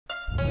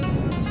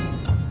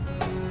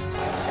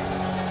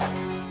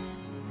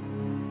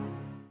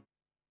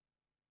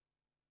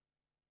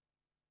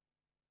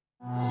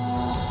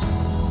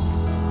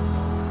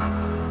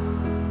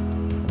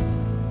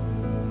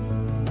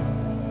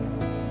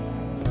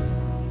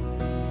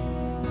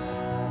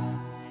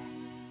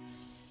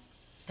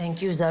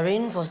Thank you,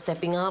 Zaryn, for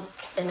stepping up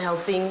and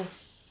helping.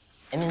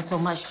 It means so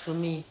much to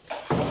me.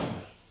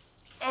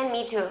 And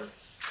me too.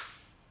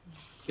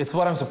 It's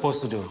what I'm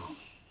supposed to do.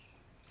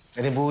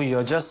 And Ibu,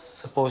 you're just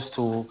supposed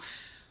to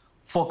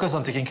focus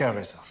on taking care of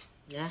yourself.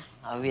 Yeah,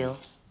 I will.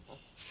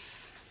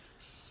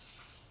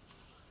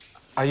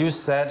 Are you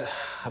sad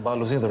about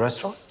losing the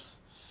restaurant?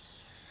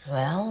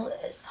 Well,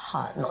 it's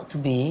hard not to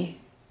be.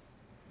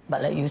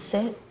 But like you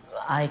said,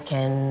 I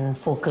can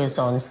focus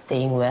on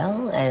staying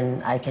well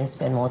and I can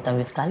spend more time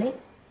with Khalid.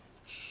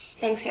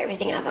 Thanks for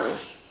everything, Abang.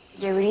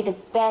 You're really the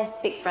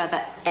best big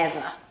brother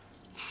ever.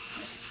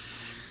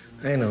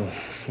 I know.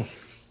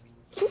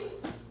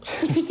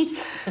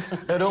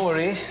 No, don't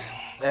worry.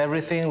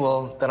 Everything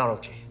will turn out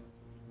okay.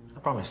 I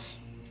promise.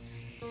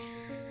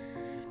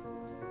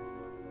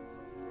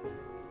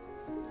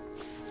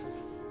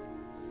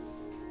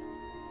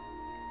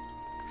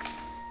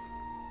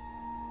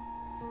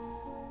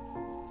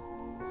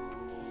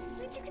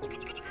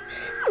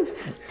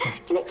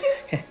 Can I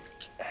get?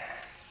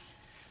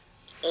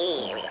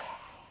 Here we go.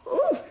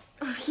 Ooh.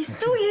 Oh, he's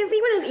so heavy.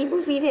 What does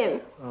Ibu feed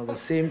him? Oh, the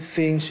same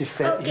thing she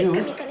fed Okay, you.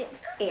 come here.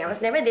 Hey, I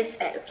was never this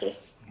fat, okay?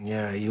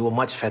 Yeah, you were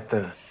much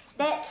fatter.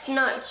 That's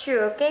not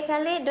true, okay,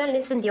 Khalid? Don't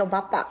listen to your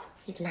bapa.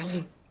 He's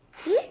lying.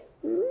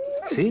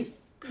 See?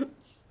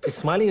 It's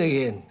smiling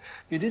again.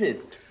 You did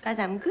it. Because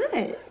I'm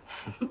good.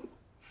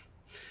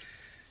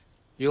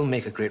 You'll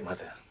make a great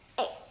mother.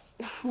 Hey,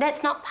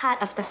 that's not part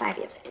of the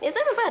 5-year plan. It's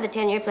not even part of the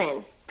 10-year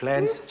plan.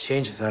 Plans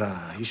change,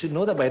 Zara. You should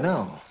know that by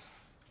now.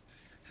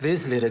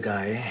 This little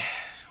guy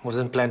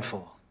wasn't planned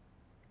for.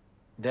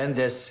 Then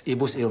there's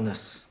Ibu's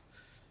illness.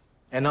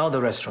 And now the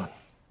restaurant.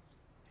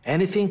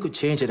 Anything could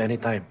change at any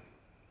time.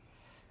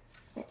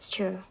 That's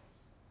true.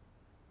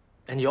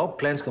 And your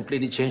plans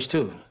completely changed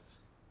too.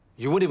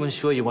 You weren't even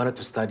sure you wanted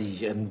to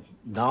study, and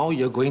now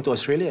you're going to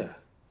Australia.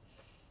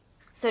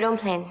 So don't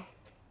plan.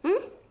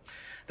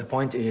 The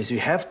point is, you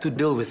have to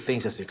deal with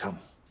things as they come.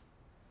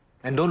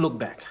 And don't look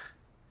back.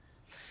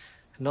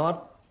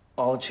 Not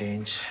all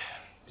change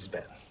is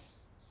bad.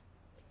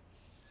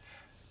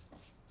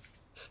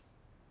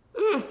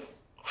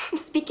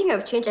 Speaking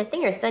of change, I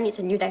think your son needs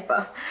a new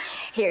diaper.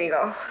 Here you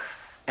go.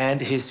 And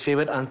his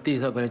favorite auntie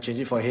is not going to change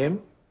it for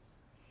him?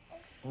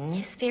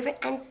 His favorite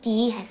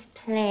auntie has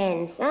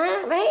plans,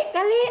 huh? Right,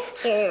 Khalid?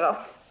 Here you go.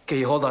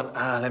 Okay, hold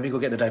on. Let me go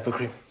get the diaper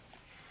cream.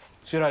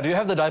 Syirah, do you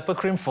have the diaper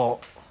cream for...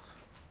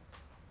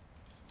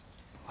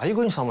 Are you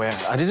going somewhere?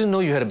 I didn't know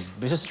you had a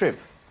business trip.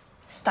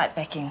 Start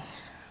packing.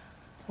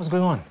 What's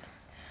going on?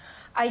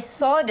 I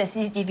saw the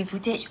CCTV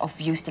footage of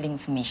you stealing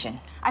information.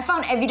 I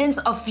found evidence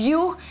of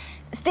you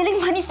stealing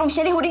money from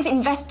Shelley Holdings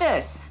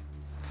investors.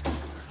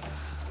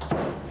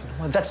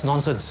 Well, that's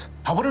nonsense.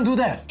 I wouldn't do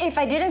that. If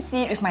I didn't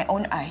see it with my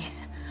own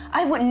eyes,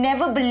 I would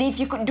never believe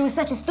you could do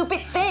such a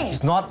stupid thing.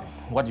 It's not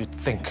what you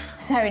think.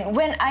 Zaryn,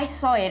 when I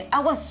saw it,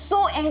 I was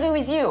so angry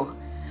with you.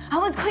 I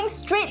was going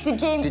straight to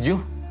James. Did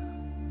you?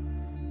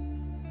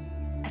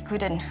 I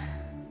couldn't.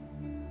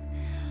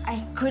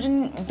 I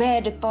couldn't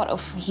bear the thought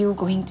of you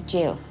going to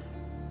jail.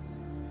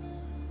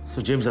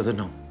 So James doesn't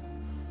know?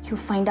 He'll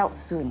find out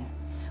soon.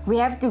 We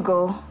have to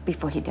go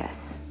before he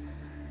does.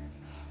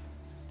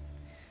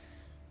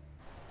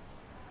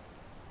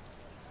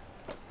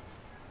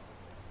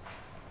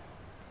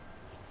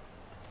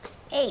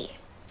 Hey,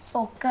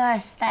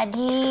 focus,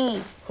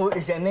 study. Who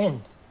is that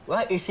man?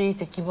 Why is he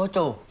taking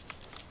photo?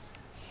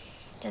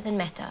 Doesn't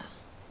matter.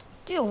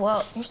 Do your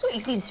work. You're so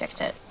easily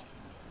distracted.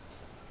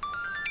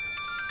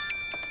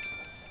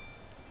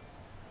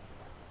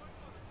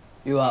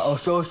 You are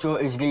also so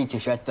easily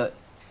distracted.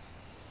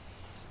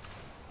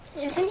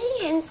 Isn't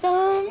he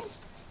handsome?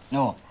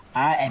 No,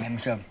 I am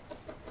handsome.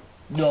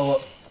 Do your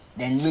work,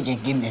 then we can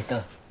game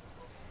later.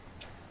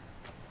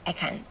 I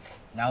can't.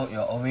 Now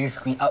you're always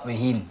going out with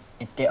him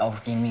instead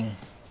of gaming.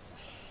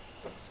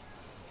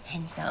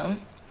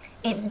 Handsome?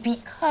 It's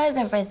because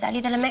of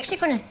Razali that I'm actually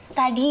going to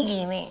study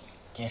gaming.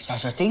 There's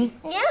such a thing?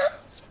 Yeah,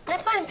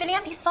 that's why I'm filling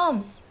up these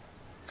forms.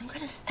 I'm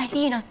going to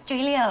study in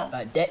Australia.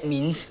 But that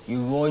means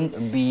you won't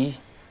be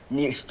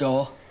next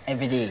door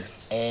every day.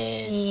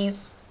 And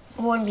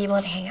We won't be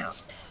able to hang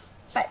out.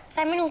 But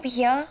Simon will be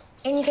here,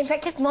 and you can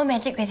practice more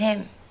magic with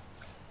him.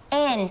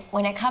 And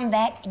when I come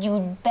back,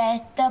 you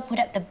better put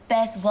up the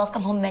best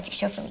welcome home magic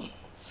show for me.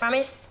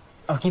 Promise?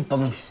 okay,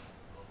 promise.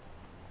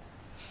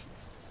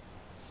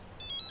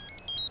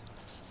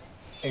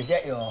 Is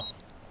that your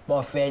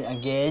boyfriend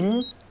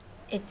again?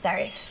 It's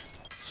Zarif.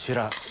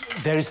 Syirah,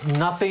 there is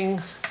nothing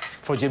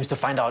for James to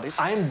find out.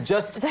 I'm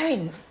just...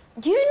 Zaryn,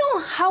 do you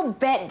know how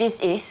bad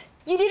this is?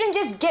 You didn't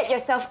just get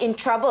yourself in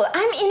trouble.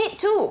 I'm in it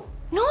too.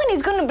 No one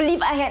is going to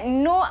believe I had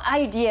no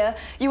idea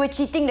you were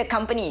cheating the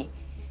company.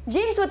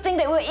 James would think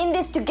that we're in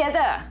this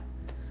together.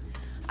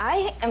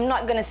 I am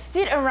not going to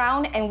sit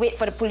around and wait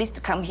for the police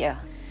to come here.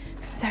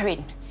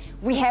 Zaryn,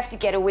 we have to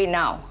get away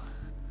now.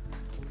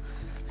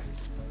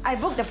 I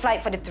booked the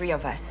flight for the three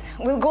of us.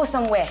 We'll go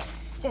somewhere.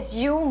 Just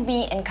you,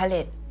 me, and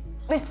Khalid.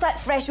 We'll start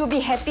fresh. We'll be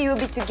happy. We'll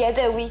be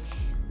together.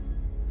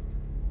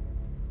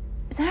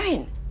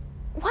 Zaryn,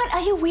 what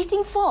are you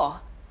waiting for?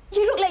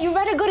 You look like you'd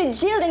rather go to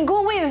jail than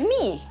go away with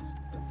me.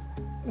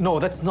 No,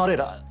 that's not it.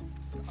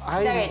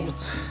 Zaryn,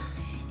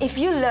 if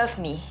you love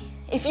me,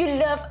 if you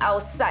love our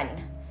son,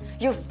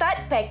 you'll start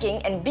packing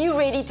and be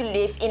ready to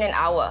leave in an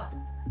hour.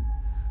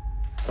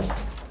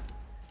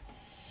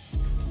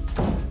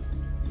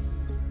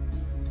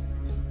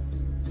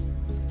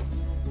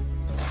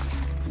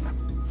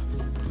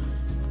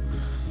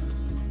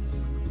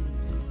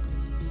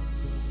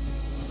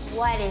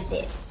 What is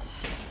it?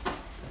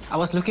 I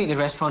was looking at the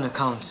restaurant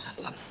accounts.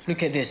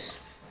 Look at this.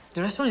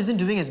 The restaurant isn't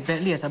doing as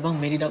badly as Abang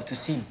made it out to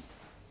seem.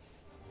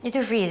 You're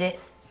too free, is it?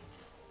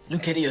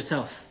 Look at it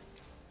yourself.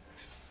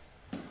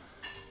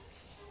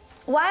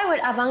 Why would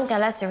Abang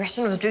tell us the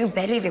restaurant was doing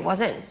badly if it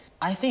wasn't?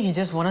 I think he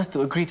just wants us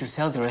to agree to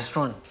sell the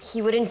restaurant.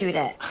 He wouldn't do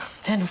that.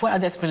 Then what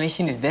other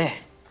explanation is there?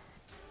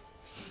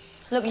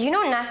 Look, you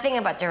know nothing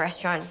about the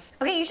restaurant.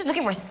 Okay, you're just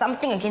looking for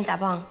something against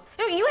Abang.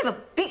 You have a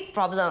big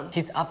problem.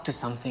 He's up to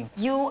something.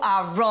 You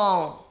are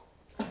wrong.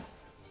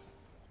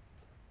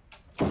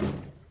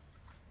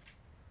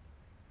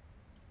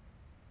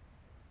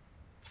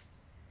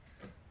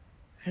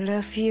 I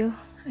love you.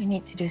 I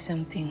need to do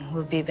something.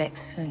 We'll be back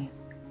soon.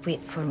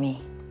 Wait for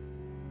me.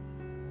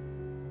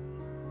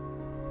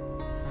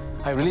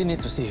 I really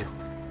need to see you.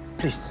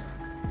 Please.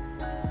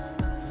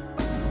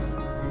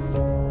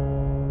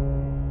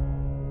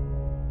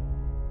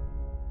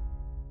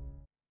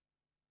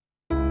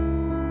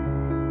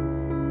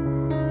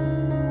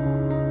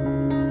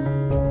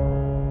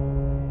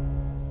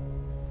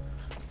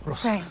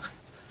 Rose, Right.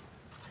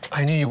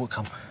 I knew you would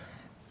come.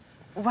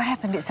 What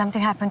happened? Did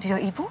something happen to your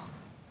Ibu?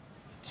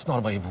 It's not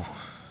about Ibu.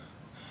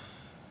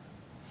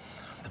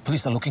 The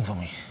police are looking for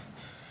me.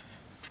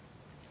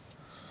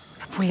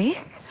 The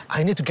police?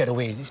 I need to get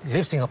away,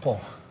 leave Singapore.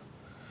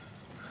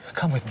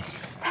 Come with me.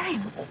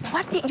 Zaryn,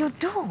 what did you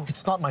do?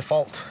 It's not my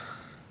fault.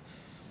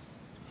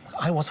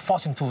 I was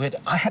forced into it.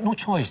 I had no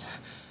choice.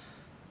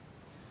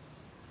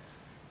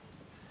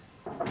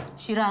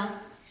 Syirah.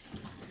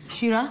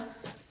 Syirah.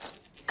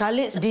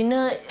 Khalid's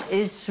dinner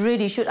is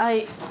ready. Should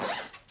I...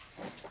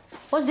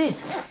 What's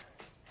this?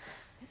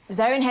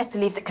 Zaryn has to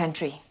leave the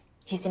country.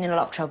 He's in a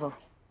lot of trouble.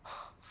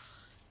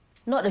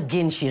 Not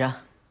again, Syirah.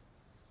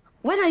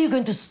 When are you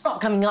going to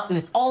stop coming up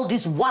with all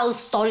these wild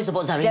stories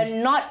about Zaryn?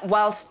 They're not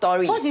wild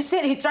stories. First you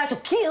said he tried to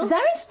kill...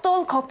 Zaryn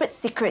stole corporate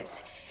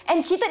secrets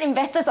and cheated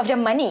investors of their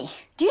money.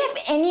 Do you have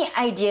any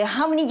idea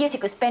how many years he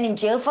could spend in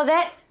jail for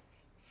that?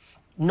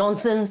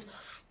 Nonsense.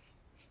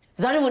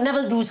 Zaryn would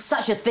never do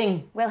such a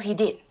thing. Well, he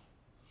did.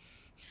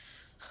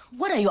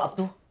 What are you up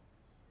to?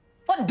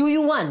 What do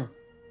you want?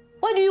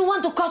 Why do you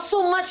want to cause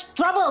so much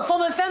trouble for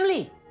my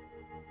family?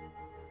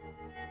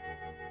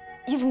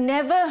 You've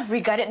never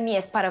regarded me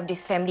as part of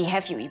this family,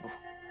 have you, Ibu?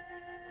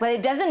 Well,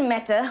 it doesn't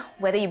matter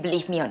whether you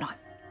believe me or not.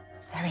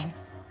 Zaryn,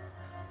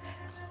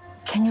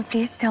 can you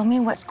please tell me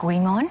what's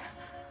going on?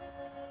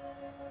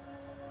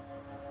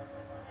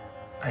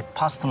 I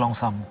passed along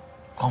some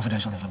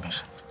confidential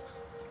information.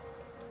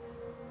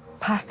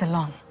 Passed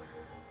along.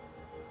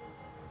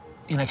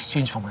 In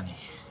exchange for money.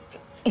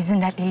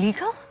 Isn't that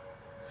illegal?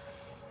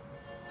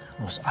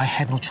 Rose, I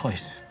had no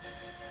choice.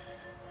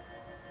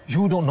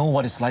 You don't know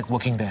what it's like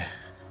working there.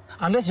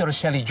 Unless you're a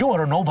Shelley, you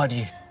are a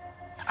nobody.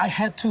 I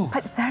had to.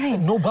 But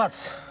Zaryn... No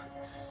buts.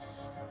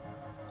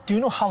 Do you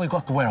know how I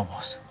got to where I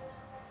was?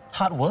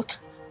 Hard work?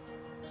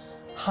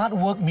 Hard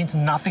work means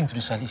nothing to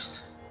the Shelleys.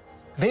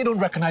 They don't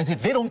recognize it.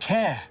 They don't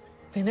care.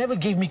 They never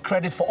gave me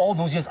credit for all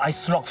those years I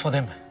slogged for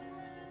them.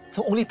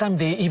 The only time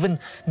they even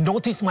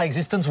noticed my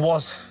existence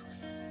was...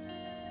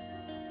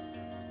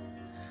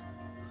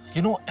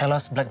 You know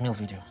Ella's blackmail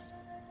video?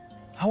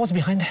 I was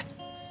behind that.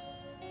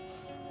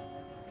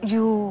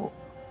 You...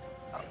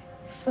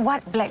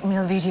 What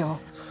blackmail video?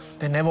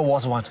 There never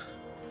was one.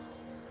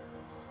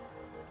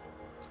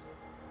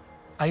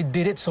 I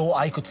did it so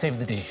I could save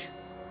the day.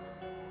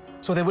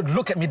 So they would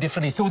look at me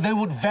differently, so they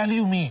would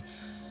value me.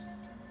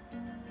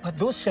 But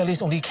those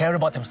Shelleys only care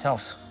about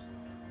themselves.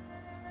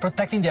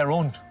 Protecting their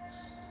own.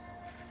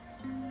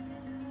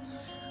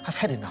 I've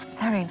had enough.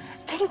 Zaryn,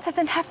 things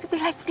doesn't have to be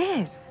like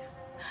this.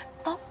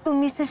 Talk to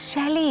Mrs.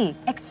 Shelley,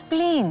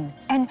 explain.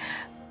 And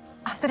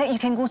after that, you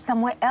can go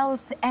somewhere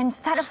else and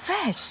start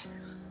afresh.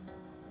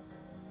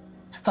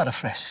 Start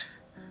afresh.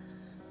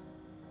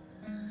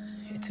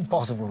 It's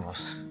impossible,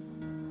 Rose.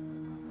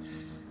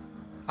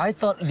 I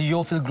thought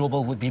Leophil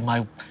Global would be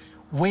my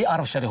way out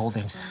of Shelley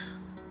Holdings.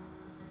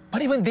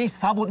 But even they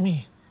sabotaged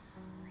me.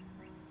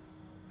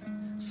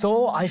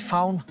 So I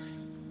found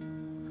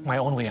my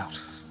own way out.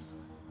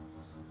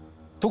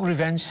 Took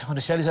revenge on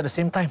the Shelleys at the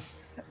same time.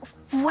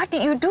 What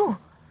did you do?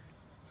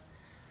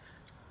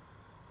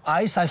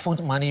 I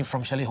siphoned money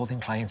from Shelley Holding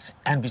clients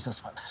and business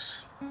partners.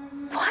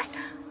 What?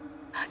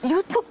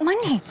 You took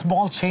money?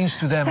 Small change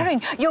to them.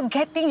 Zaryn, you're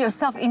getting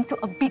yourself into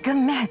a bigger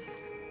mess.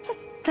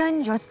 Just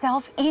turn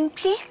yourself in,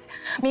 please.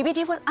 Maybe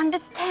they will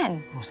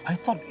understand. Rose, I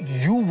thought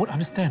you would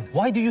understand.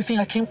 Why do you think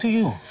I came to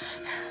you?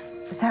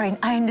 Zaryn,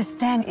 I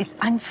understand it's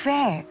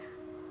unfair.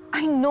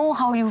 I know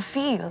how you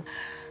feel.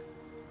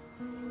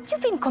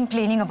 You've been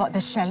complaining about the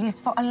Shelleys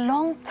for a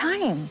long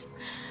time.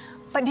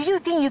 But do you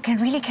think you can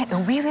really get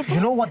away with this?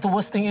 You know what the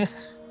worst thing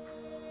is?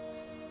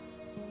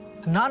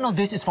 None of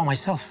this is for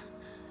myself.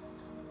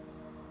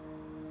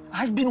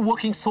 I've been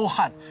working so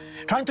hard,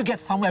 trying to get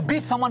somewhere, be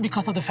someone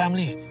because of the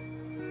family.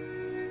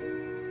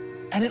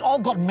 And it all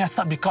got messed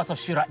up because of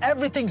Syirah.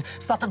 Everything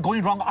started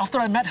going wrong after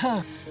I met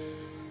her.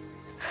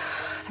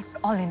 That's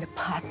all in the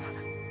past.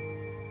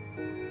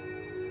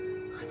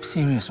 I'm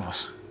serious,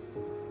 Rose.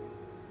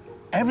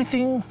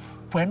 Everything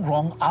went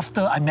wrong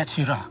after I met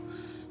Syirah.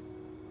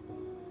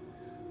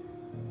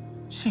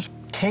 She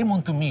came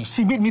onto me.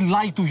 She made me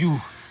lie to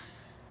you.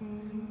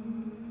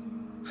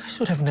 I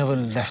should have never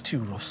left you,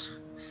 Rose.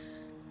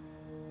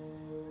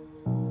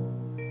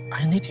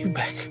 I need you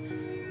back.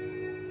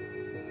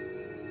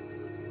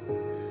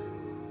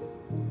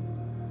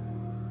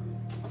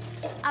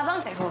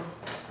 Abang's at home.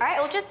 All right,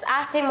 we'll just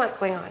ask him what's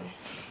going on.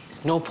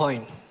 No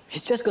point.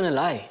 He's just gonna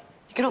lie.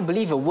 You cannot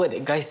believe a word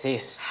that guy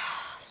says.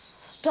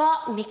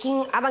 Stop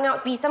making Abang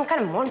out be some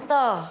kind of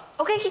monster.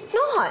 Okay, he's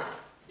not.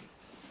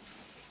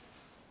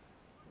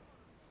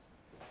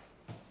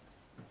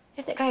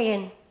 Who's that guy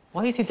again?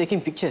 Why is he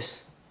taking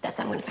pictures? That's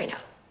what I'm gonna find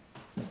out.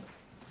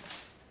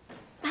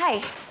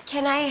 Hi,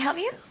 can I help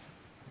you?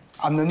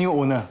 I'm the new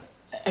owner.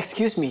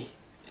 Excuse me,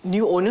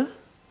 new owner?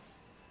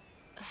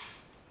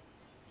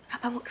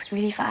 Abang works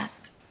really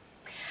fast.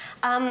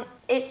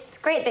 It's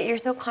great that you're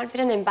so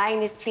confident in buying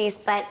this place,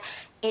 but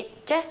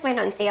it just went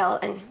on sale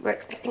and we're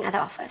expecting other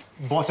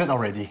offers. Bought it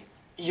already.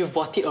 You've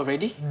bought it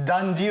already?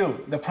 Done deal.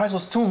 The price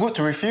was too good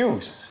to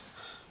refuse.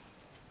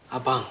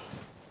 Abang,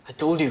 I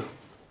told you.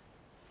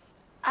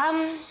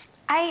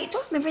 I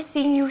don't remember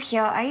seeing you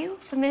here. Are you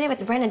familiar with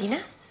the brand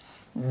Adidas?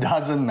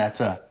 Doesn't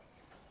matter.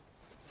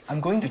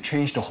 I'm going to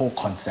change the whole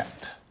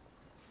concept.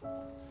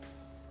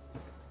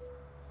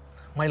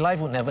 My life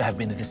would never have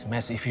been in this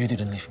mess if you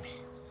didn't leave me.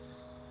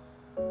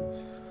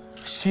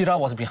 Syirah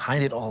was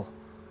behind it all.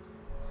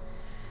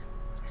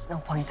 There's no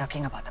point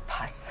talking about the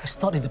past. It's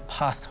not in the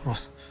past,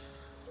 Rose.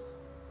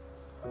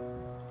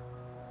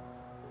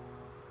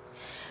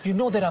 You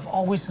know that I've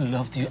always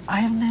loved you. I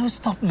have never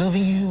stopped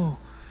loving you.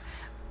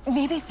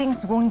 Maybe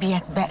things won't be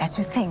as bad as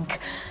you think.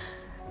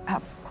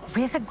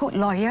 With a good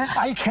lawyer...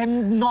 I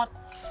cannot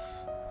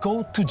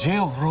go to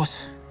jail, Rose.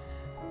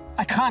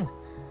 I can't.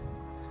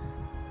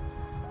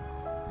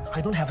 I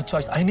don't have a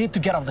choice. I need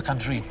to get out of the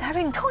country.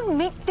 Zaryn, don't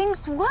make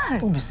things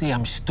worse. Don't say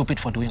I'm stupid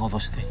for doing all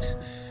those things.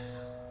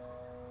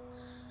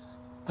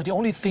 But the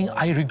only thing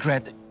I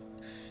regret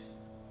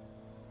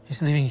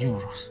is leaving you,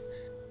 Rose.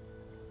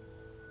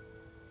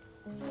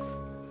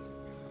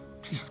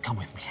 Please come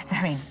with me.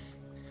 Zaryn,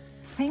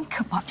 think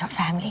about your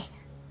family.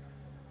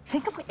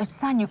 Think about your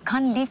son. You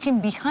can't leave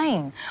him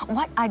behind.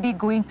 What are they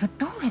going to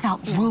do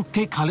without you? We'll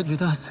take Khalid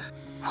with us.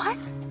 What?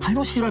 I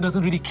know Syirah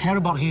doesn't really care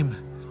about him.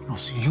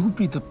 Rose, you'll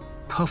be the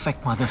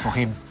perfect mother for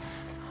him.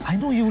 I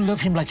know you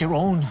love him like your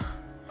own.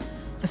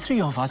 The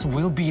three of us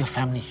will be a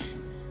family.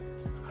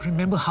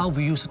 Remember how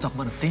we used to talk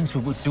about the things we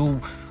would do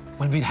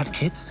when we had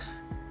kids?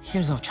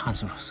 Here's our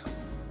chance, Rose.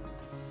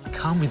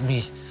 Come with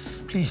me,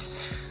 please.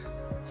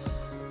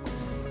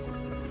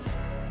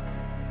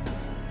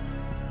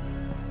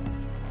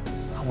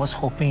 I was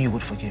hoping you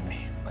would forgive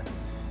me, but...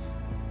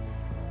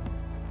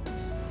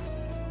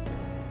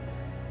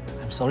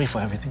 I'm sorry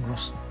for everything,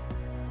 Rose.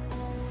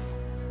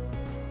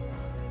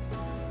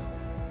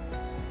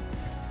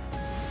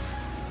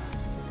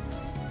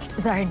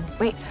 Zaryn,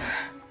 wait.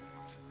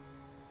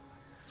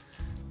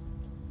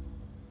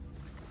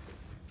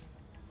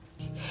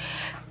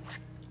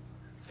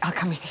 I'll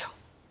come with you.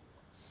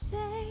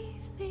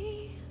 Save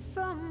me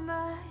from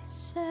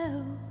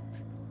myself.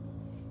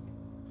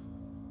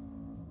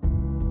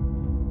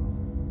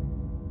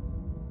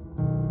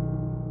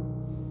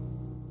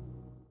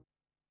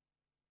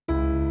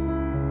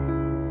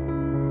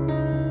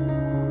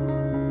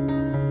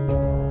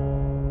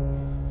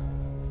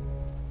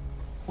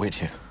 Wait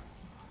here.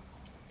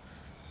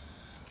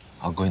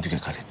 I'll go in to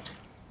get Khalid.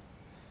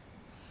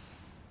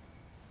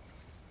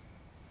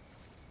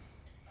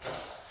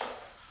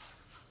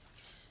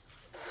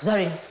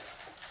 Zaryn,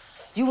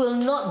 you will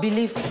not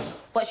believe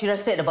what Syirah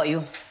said about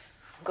you.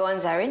 Go on,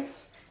 Zaryn.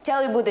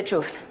 Tell Ibu the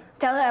truth.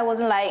 Tell her I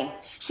wasn't lying.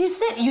 She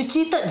said you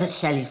cheated the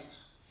Shelleys.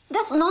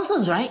 That's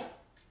nonsense, right?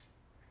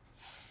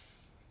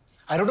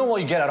 I don't know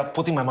what you get out of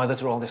putting my mother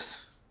through all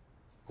this.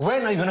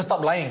 When are you gonna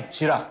stop lying,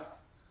 Syirah?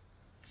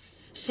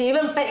 She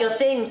even packed your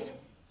things.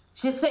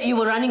 She said you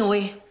were running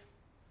away.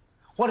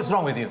 What is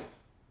wrong with you?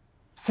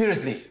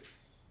 Seriously.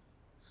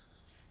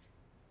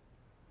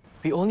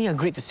 We only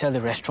agreed to sell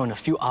the restaurant a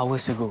few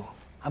hours ago.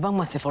 Abang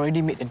must have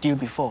already made the deal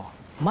before.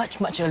 Much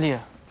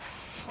earlier.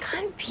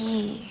 Can't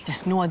be.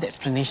 There's no other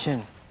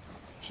explanation.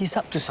 He's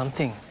up to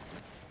something.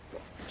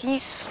 Can you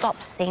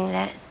stop saying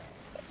that?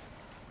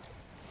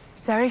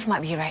 Zarif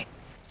might be right.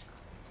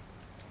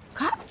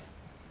 Kak?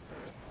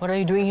 What are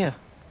you doing here?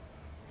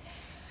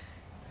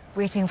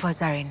 Waiting for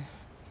Zaryn.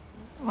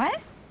 What?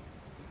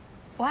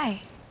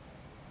 Why?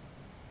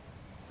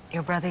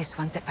 Your brother is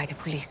wanted by the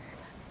police.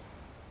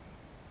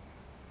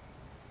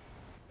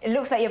 It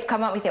looks like you've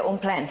come up with your own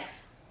plan.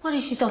 What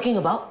is she talking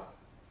about?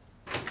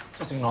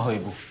 Just ignore her,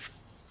 Ibu.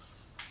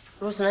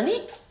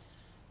 Rosnani?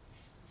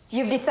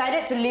 You've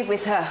decided to live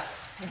with her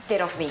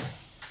instead of me.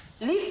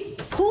 Live?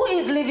 Who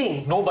is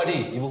living?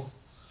 Nobody, Ibu.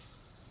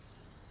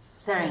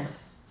 Zaryn,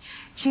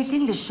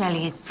 cheating to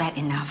Shelley is bad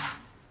enough.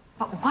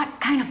 But what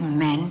kind of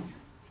man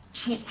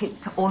cheats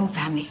his own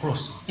family?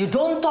 Rose. You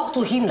don't talk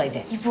to him like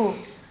that. Ibu,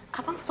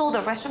 Abang sold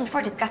the restaurant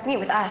before discussing it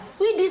with us.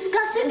 We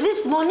discussed it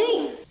this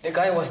morning. The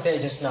guy was there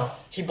just now.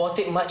 He bought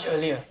it much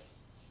earlier.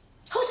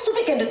 How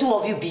stupid can the two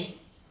of you be?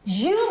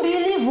 You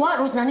believe what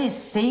Rosnani is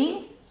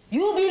saying?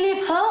 You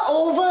believe her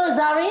over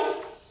Zaryn?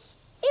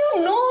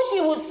 You know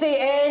she would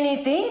say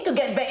anything to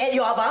get back at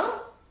your abang.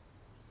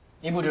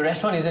 Ibu, the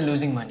restaurant isn't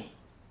losing money.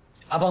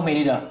 Abang made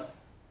it up.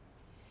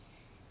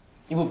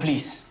 Ibu,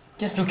 please,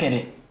 just look at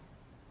it.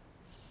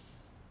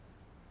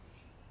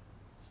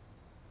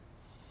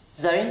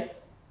 Zaryn,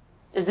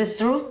 is this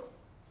true?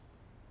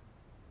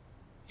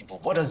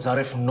 Ibu, what does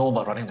Zarif know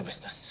about running the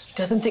business? It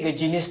doesn't take a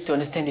genius to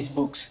understand these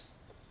books.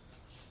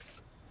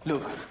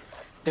 Look,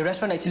 the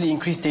restaurant actually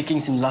increased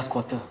takings in the last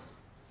quarter.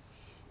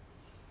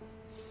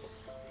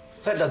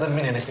 That doesn't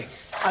mean anything.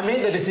 I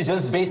made the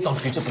decisions based on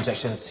future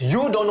projections.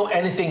 You don't know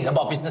anything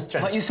about business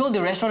trends. But you sold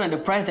the restaurant at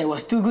a price that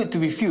was too good to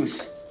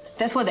refuse.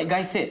 That's what that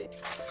guy said.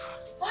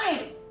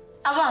 Why?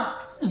 Abang,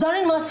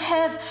 Zaryn must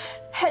have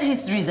had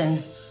his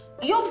reason.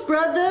 Your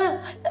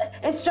brother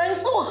is trying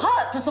so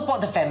hard to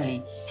support the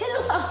family. He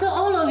looks after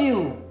all of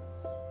you.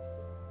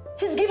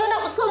 He's given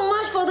up so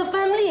much for the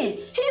family.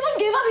 He even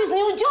gave up his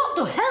new job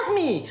to help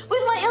me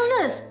with my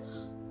illness.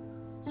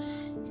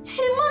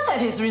 He must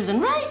have his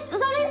reason, right,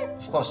 Zaryn?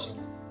 Of course.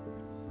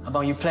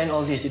 Abang, you planned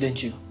all this,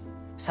 didn't you?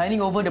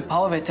 Signing over the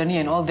power of attorney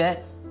and all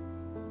that.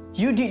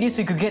 You did this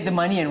so you could get the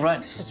money and run.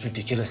 This is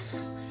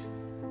ridiculous.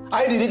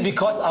 I did it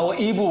because our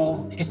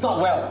Ibu is not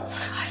well.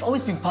 I've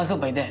always been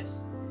puzzled by that.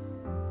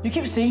 You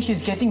keep saying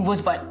she's getting worse,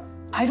 but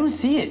I don't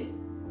see it.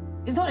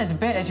 It's not as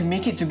bad as you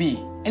make it to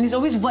be. And it's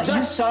always what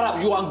Just shut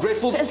up, you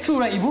ungrateful... That's true,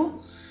 right,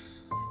 Ibu?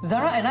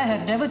 Zara and I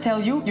have never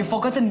tell you you've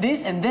forgotten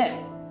this and that.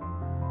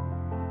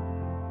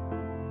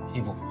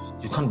 Ibu,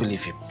 you can't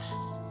believe him.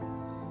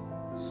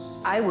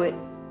 I would.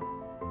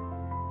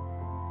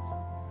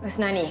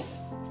 Rosnani,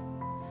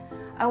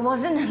 I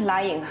wasn't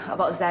lying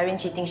about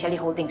Zaryn cheating Shelley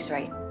Holdings,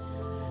 right?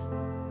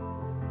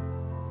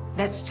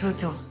 That's true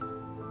too.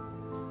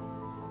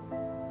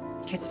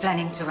 He's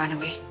planning to run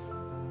away.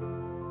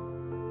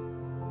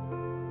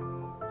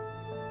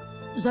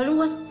 Zaryn,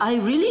 was I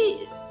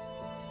really...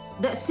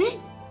 That's it?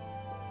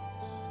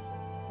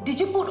 Did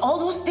you put all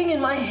those things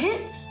in my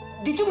head?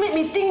 Did you make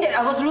me think that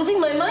I was losing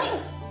my mind?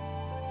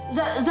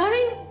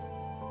 Zaryn,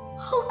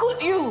 how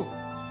could you?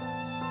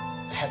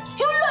 I had to.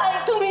 You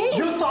lied to me!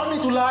 You taught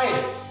me to lie!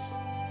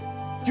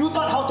 You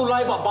taught how to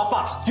lie about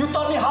Papa. You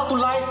taught me how to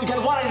lie to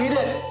get what I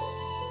needed.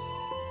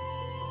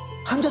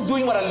 I'm just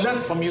doing what I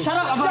learned from you. Shut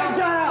up, Abang! Just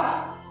shut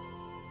up!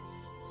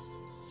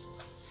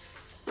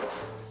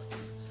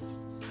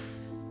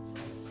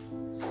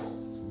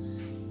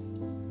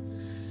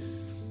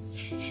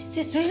 Is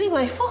this really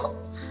my fault?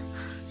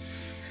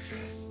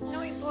 No,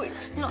 Ibu,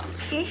 it's not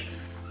okay.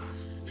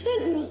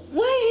 Then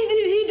why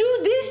did he do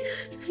this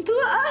to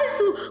us?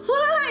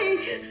 Why?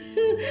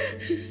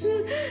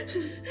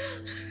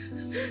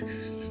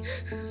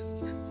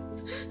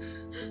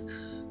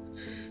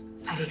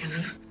 Are they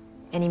coming?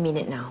 Any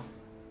minute now.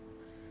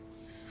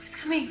 Who's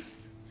coming?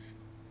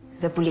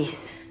 The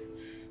police.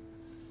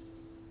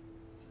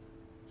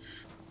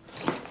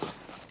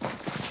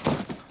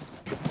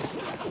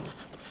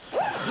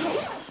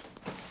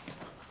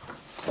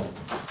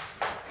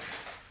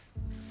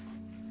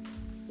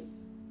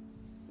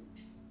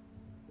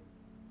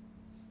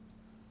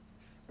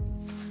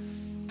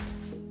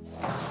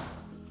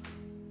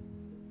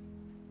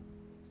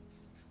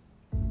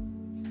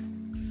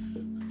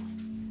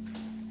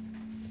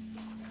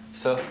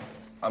 Sir,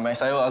 I'm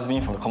SIO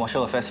Azmi from the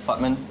Commercial Affairs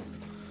Department.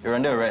 You're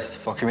under arrest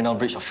for criminal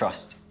breach of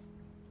trust.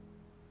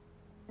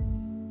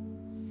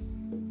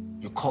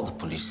 You called the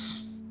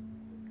police.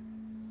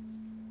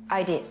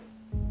 I did.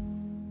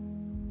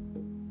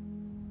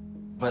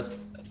 But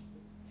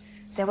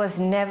There was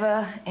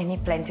never any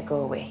plan to go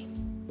away.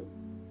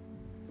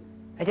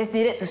 I just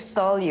needed to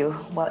stall you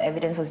while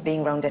evidence was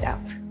being rounded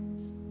up.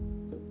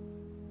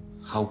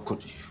 how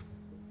could you?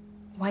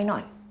 Why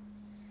not?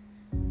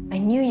 I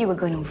knew you were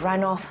going to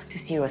run off to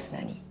see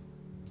Rosnani.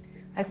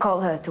 I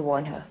called her to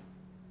warn her.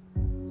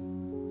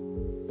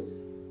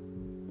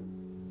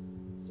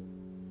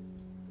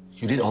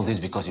 You did all this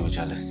because you were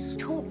jealous.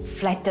 Don't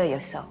flatter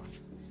yourself.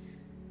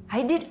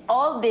 I did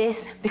all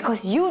this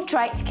because you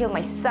tried to kill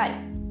my son.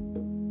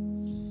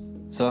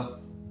 Sir,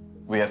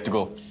 we have to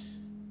go.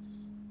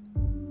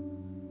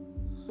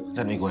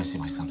 Let me go and see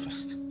my son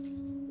first.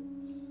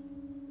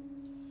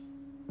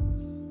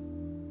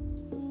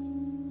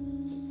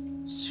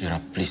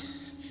 Syirah,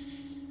 please.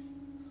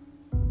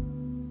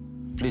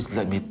 Please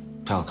let me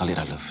tell Khalid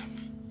I love him.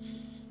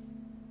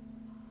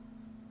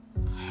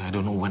 I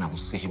don't know when I will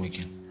see him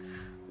again.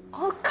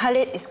 All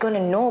Khalid is going to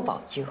know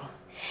about you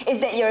is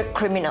that you're a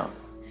criminal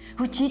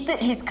who cheated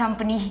his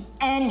company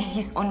and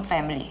his own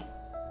family.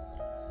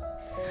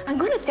 I'm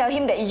going to tell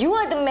him that you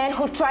are the man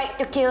who tried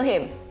to kill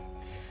him.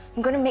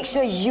 I'm going to make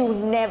sure you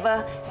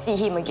never see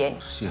him again.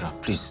 Syirah,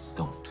 please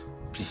don't.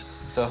 Please.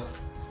 Sir,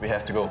 we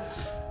have to go.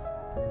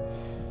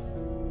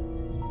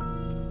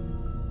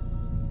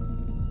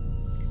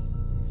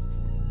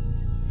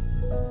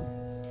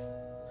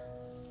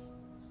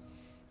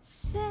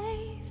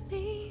 Save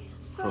me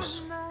from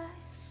Rose,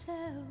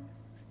 myself.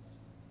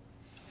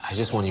 I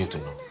just want you to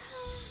know.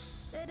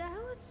 That I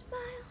would smile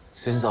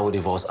Since our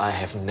divorce, I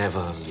have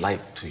never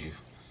lied to you.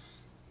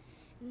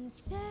 and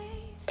save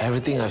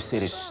Everything I've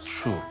said is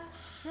true.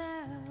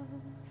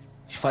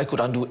 If I could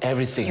undo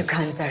everything... You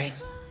can't, Zaryn.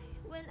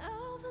 when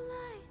all the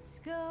lights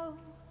go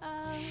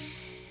out.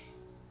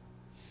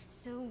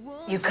 So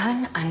won't You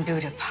can't undo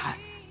the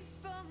past.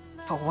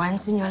 For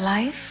once in your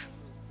life,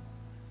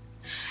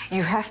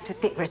 you have to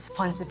take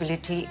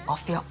responsibility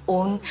of your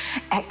own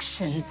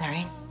actions,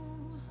 Zaryn.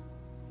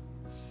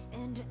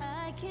 and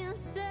I can't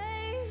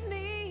save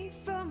me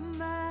from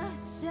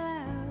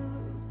myself.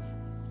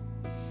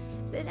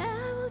 But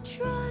I will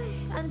try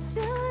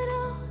until it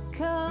all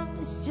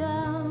comes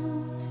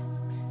down.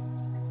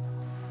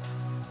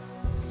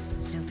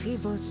 Some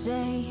people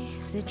say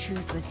the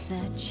truth would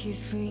set you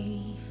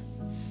free.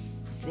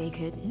 They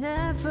could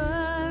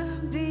never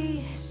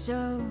be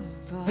so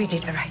wrong. We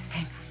did the right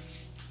thing.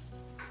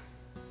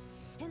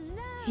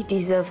 He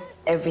deserves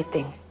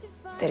everything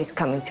that is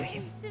coming to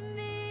him.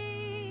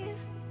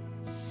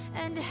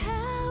 And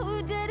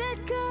how did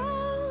it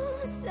go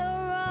so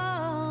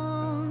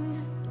wrong?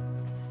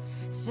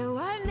 So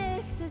I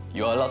make this.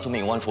 You are allowed to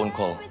make one phone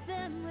call.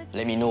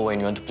 Let me know when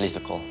you want to place the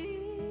call.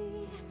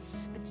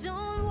 But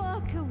don't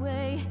walk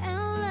away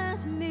and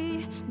let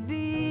me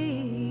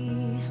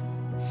be.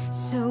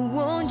 So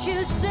won't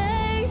you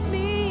save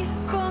me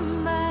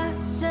from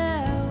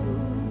myself?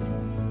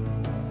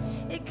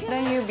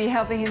 Then you'll be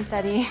helping him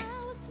study.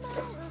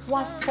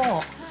 What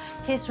for?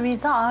 His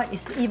result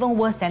is even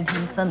worse than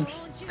handsome.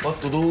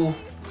 What to do?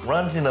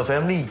 Runs in the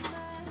family.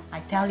 I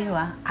tell you,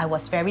 I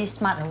was very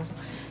smart.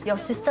 Your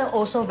sister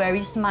also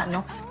very smart,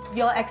 no?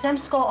 Your exam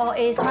score all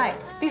A's, right?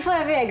 Before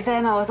every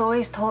exam, I was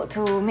always told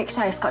to make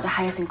sure I scored the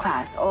highest in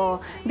class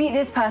or beat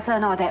this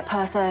person or that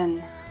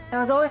person. There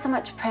was always so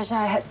much pressure.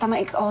 I had stomach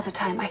aches all the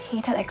time. I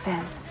hated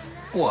exams.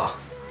 Wow,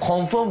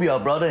 confirm we are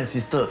brother and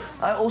sister.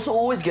 I also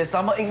always get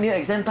stomach ache near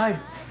exam time.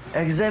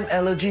 Exam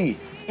allergy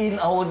in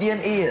our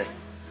DNA.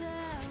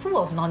 Full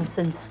of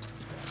nonsense.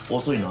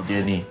 Also in our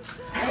DNA.